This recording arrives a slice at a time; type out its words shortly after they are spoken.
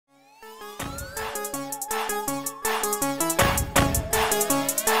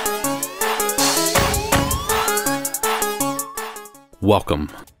Welcome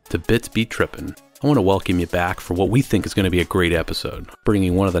to Bits Be Trippin'. I want to welcome you back for what we think is going to be a great episode,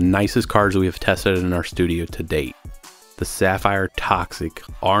 bringing one of the nicest cards we have tested in our studio to date, the Sapphire Toxic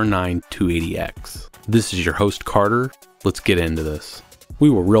R9 280X. This is your host Carter. Let's get into this.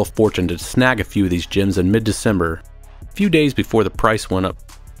 We were real fortunate to snag a few of these gems in mid-December, a few days before the price went up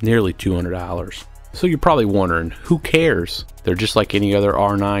nearly $200. So you're probably wondering, who cares? They're just like any other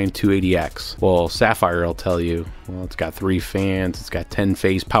R9 280X. Well, Sapphire will tell you, well, it's got 3 fans, it's got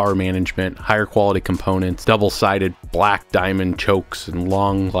 10-phase power management, higher quality components, double-sided black diamond chokes, and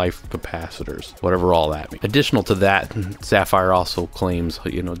long life capacitors, whatever all that means. Additional to that, Sapphire also claims,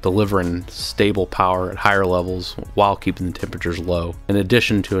 delivering stable power at higher levels while keeping the temperatures low, in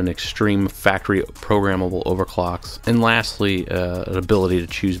addition to an extreme factory programmable overclocks. And lastly, an ability to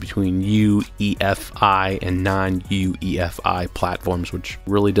choose between UEFI and non-UEFI platforms, which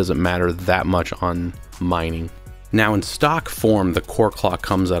really doesn't matter that much on mining. Now in stock form, the core clock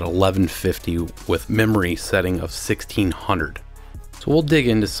comes at 1150 with memory setting of 1600. So we'll dig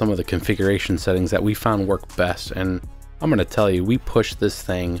into some of the configuration settings that we found work best, and I'm going to tell you, we pushed this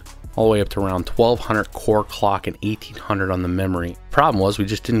thing all the way up to around 1200 core clock and 1800 on the memory. Problem was, we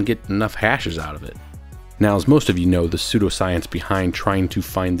just didn't get enough hashes out of it. Now, as most of you know, the pseudoscience behind trying to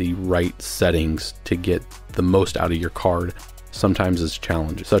find the right settings to get the most out of your card sometimes is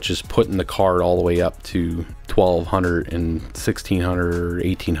challenging, such as putting the card all the way up to 1200 and 1600 or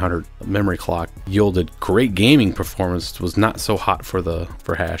 1800 memory clock yielded great gaming performance, was not so hot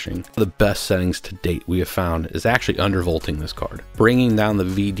for hashing. The best settings to date we have found is actually undervolting this card, bringing down the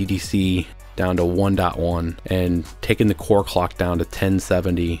VDDC down to 1.1 and taking the core clock down to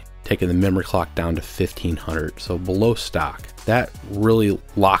 1070, taking the memory clock down to 1500, so below stock. That really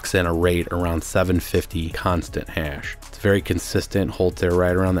locks in a rate around 750 constant hash. It's very consistent, holds there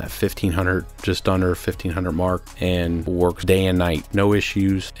right around that 1500, just under 1500 mark, and works day and night, no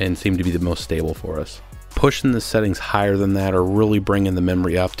issues, and seem to be the most stable for us. Pushing the settings higher than that or really bringing the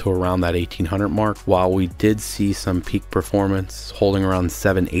memory up to around that 1800 mark, while we did see some peak performance holding around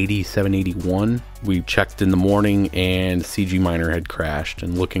 780, 781, we checked in the morning and CG Miner had crashed,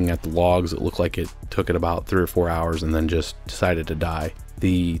 and looking at the logs, it looked like it took it about 3 or 4 hours and then just decided to die.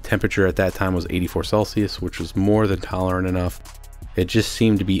 The temperature at that time was 84 Celsius, which was more than tolerant enough. It just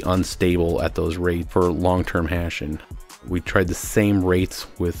seemed to be unstable at those rates for long-term hashing. We tried the same rates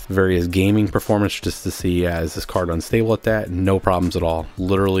with various gaming performance just to see, is this card unstable at that? No problems at all.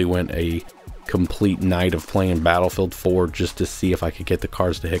 Literally went a complete night of playing Battlefield 4 just to see if I could get the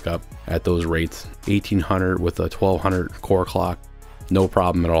cards to hiccup at those rates. 1800 with a 1200 core clock, no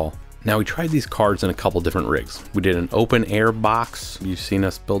problem at all. Now we tried these cards in a couple different rigs. We did an open air box. You've seen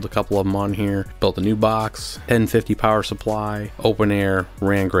us build a couple of them on here. Built a new box, 1050 power supply, open air,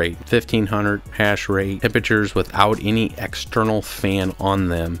 ran great. 1500 hash rate, temperatures without any external fan on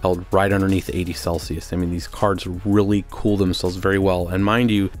them, held right underneath 80 Celsius. I mean, these cards really cool themselves very well. And mind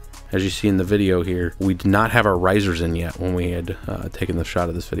you, as you see in the video here, we did not have our risers in yet when we had taken the shot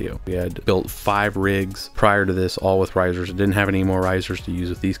of this video. We had built 5 rigs prior to this, all with risers. It didn't have any more risers to use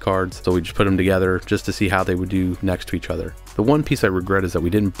with these cards, so we just put them together just to see how they would do next to each other. The one piece I regret is that we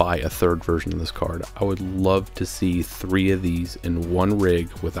didn't buy a third version of this card. I would love to see 3 of these in one rig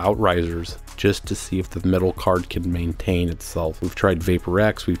without risers, just to see if the middle card can maintain itself. We've tried Vapor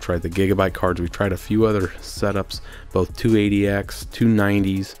X, we've tried the Gigabyte cards, we've tried a few other setups, both 280X,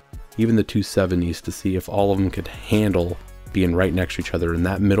 290s, even the 270s, to see if all of them could handle being right next to each other, and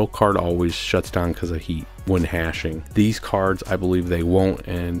that middle card always shuts down because of heat when hashing. These cards, I believe they won't,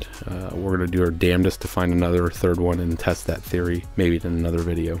 and we're going to do our damnedest to find another third one and test that theory, maybe in another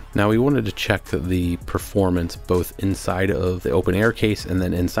video. Now we wanted to check the performance both inside of the open air case and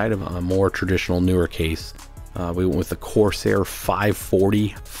then inside of a more traditional newer case. We went with the Corsair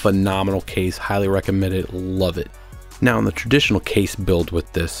 540, phenomenal case, highly recommend it, love it. Now in the traditional case build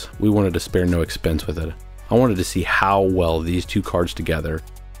with this, we wanted to spare no expense with it. I wanted to see how well these two cards together,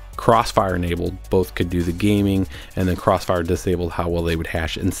 Crossfire enabled, both could do the gaming, and then Crossfire disabled, how well they would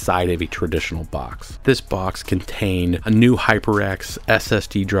hash inside of a traditional box. This box contained a new HyperX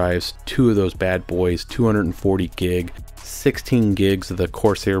SSD drives, 2 of those bad boys, 240 gig, 16 gigs of the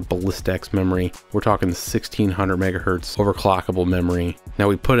Corsair Ballistix memory. We're talking 1600 megahertz overclockable memory. Now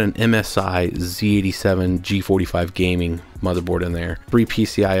we put an MSI Z87 G45 gaming motherboard in there, 3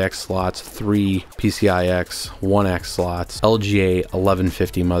 PCIX slots, 3 PCIX 1X slots, LGA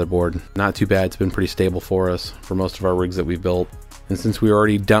 1150 motherboard. Not too bad, it's been pretty stable for us for most of our rigs that we've built. And since we were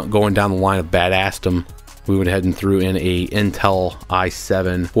already going down the line of badassdom, We went ahead and threw in a Intel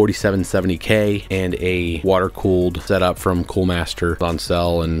i7 4770K and a water-cooled setup from Coolmaster on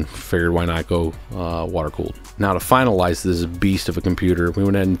sale, and figured why not go water-cooled. Now to finalize this beast of a computer, we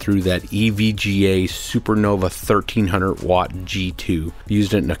went ahead and threw that EVGA Supernova 1300 watt G2.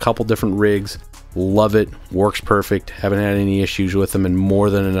 Used it in a couple different rigs. Love it, works perfect, haven't had any issues with them, and more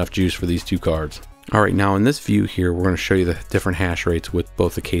than enough juice for these two cards. All right, now in this view here, we're going to show you the different hash rates with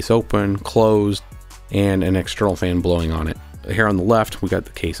both the case open, closed, and an external fan blowing on it. Here on the left, we got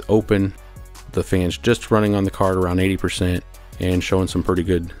the case open. The fan's just running on the card around 80% and showing some pretty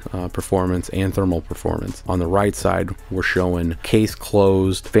good performance and thermal performance. On the right side, we're showing case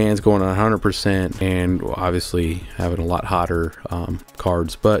closed, fans going at 100%, and obviously having a lot hotter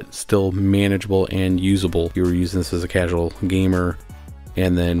cards, but still manageable and usable. If you were using this as a casual gamer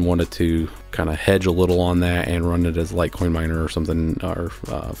and then wanted to kind of hedge a little on that and run it as Litecoin miner or something, or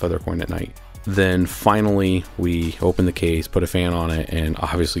Feathercoin at night. Then finally we open the case, put a fan on it, and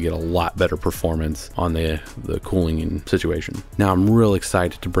obviously get a lot better performance on the cooling situation. Now I'm real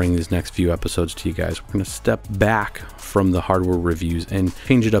excited to bring these next few episodes to you guys. We're going to step back from the hardware reviews and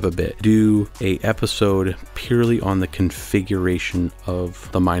change it up a bit. Do a episode purely on the configuration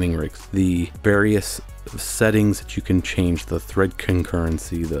of the mining rigs, the various settings that you can change, the thread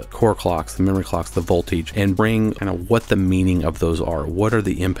concurrency, the core clocks, the memory clocks, the voltage, and bring kind of what the meaning of those are. What are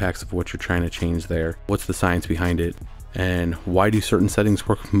the impacts of what you're trying to change there? What's the science behind it? And why do certain settings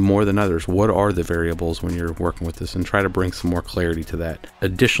work more than others? What are the variables when you're working with this, and try to bring some more clarity to that.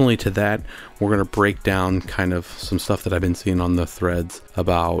 Additionally to that, we're going to break down kind of some stuff that I've been seeing on the threads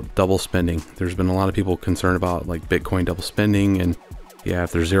about double spending. There's been a lot of people concerned about like Bitcoin double spending, and yeah,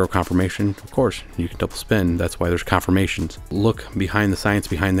 if there's zero confirmation, of course, you can double spend. That's why there's confirmations. Look behind the science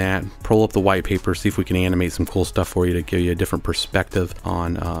behind that, pull up the white paper, see if we can animate some cool stuff for you to give you a different perspective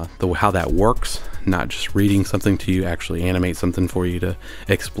on how that works. Not just reading something to you, actually animate something for you to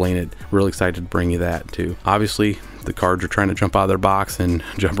explain it. Really excited to bring you that too. Obviously, the cards are trying to jump out of their box and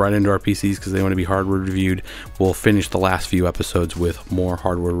jump right into our PCs because they want to be hardware reviewed. We'll finish the last few episodes with more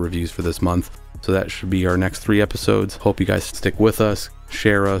hardware reviews for this month. So that should be our next 3 episodes. Hope you guys stick with us,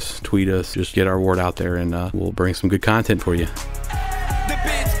 share us, tweet us, just get our word out there, and we'll bring some good content for you. The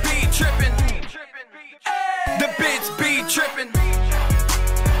bits be trippin'. The bits be trippin'.